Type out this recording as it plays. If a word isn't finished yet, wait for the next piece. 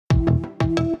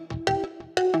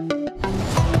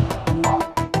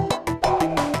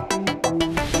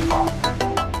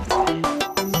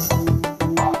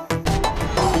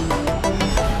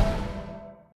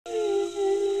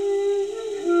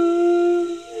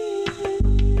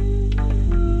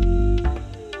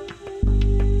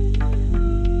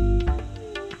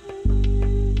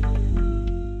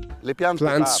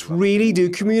Plants really do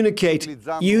communicate.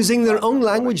 Using their own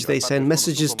language, they send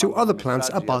messages to other plants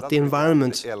about the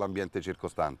environment.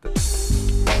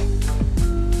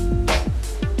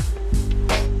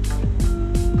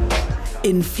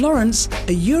 In Florence,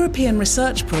 a European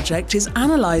research project is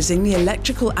analysing the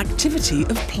electrical activity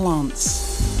of plants.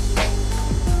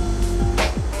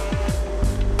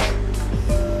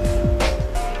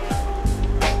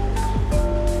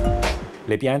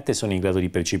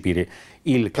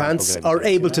 Plants are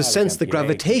able to sense the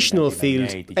gravitational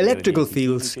field, electrical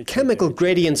fields, chemical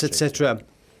gradients, etc.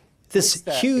 This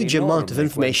huge amount of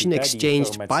information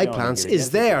exchanged by plants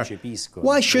is there.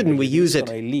 Why shouldn't we use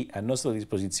it?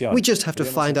 We just have to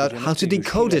find out how to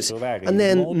decode it and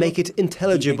then make it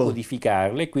intelligible.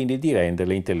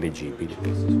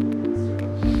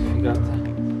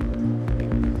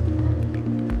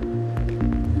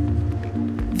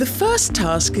 The first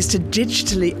task is to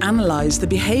digitally analyse the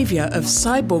behaviour of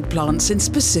cyborg plants in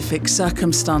specific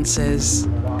circumstances.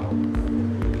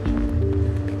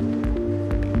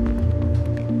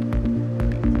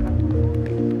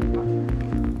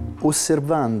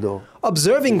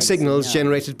 Observing signals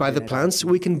generated by the plants,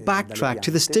 we can backtrack to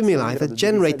the stimuli that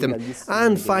generate them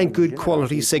and find good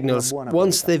quality signals.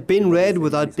 Once they've been read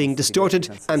without being distorted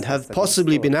and have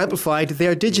possibly been amplified, they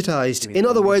are digitized. In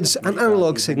other words, an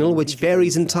analog signal which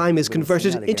varies in time is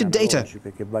converted into data.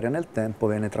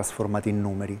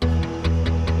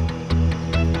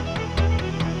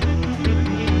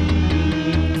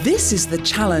 This is the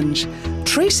challenge,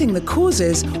 tracing the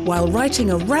causes while writing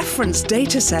a reference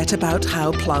data set about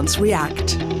how plants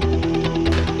react.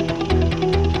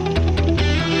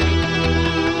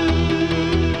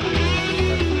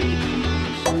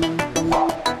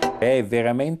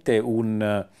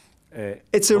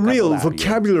 It's a real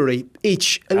vocabulary.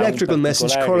 Each electrical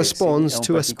message corresponds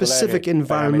to a specific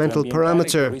environmental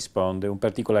parameter.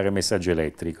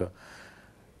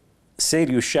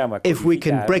 If we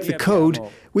can break the code,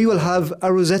 we will have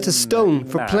a Rosetta Stone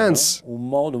for plants,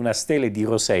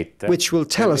 which will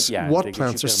tell us what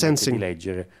plants are sensing.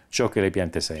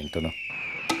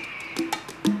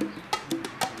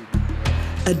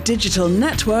 A digital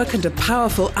network and a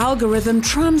powerful algorithm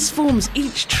transforms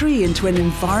each tree into an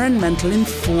environmental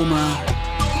informer.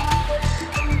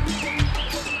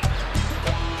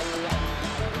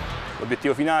 The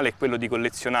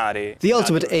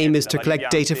ultimate aim is to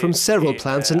collect data from several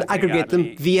plants and aggregate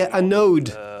them via a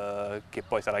node.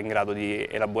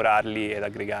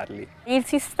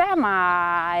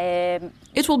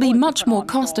 It will be much more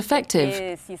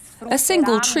cost-effective. A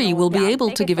single tree will be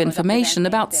able to give information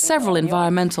about several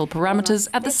environmental parameters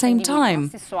at the same time.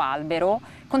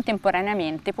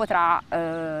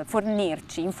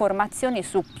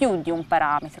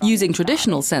 Using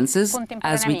traditional sensors,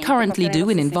 as we currently do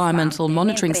in environmental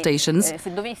monitoring stations,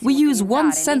 we use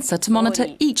one sensor to monitor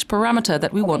each parameter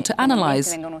that we want to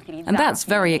analyze, and that's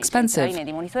very expensive.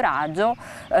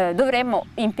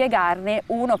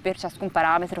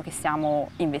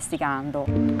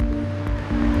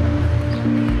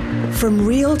 From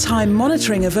real-time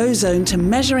monitoring of ozone to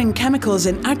measuring chemicals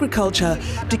in agriculture,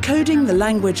 decoding the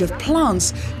language of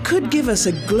plants could give us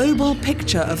a global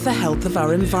picture of the health of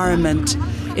our environment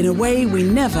in a way we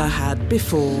never had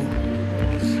before.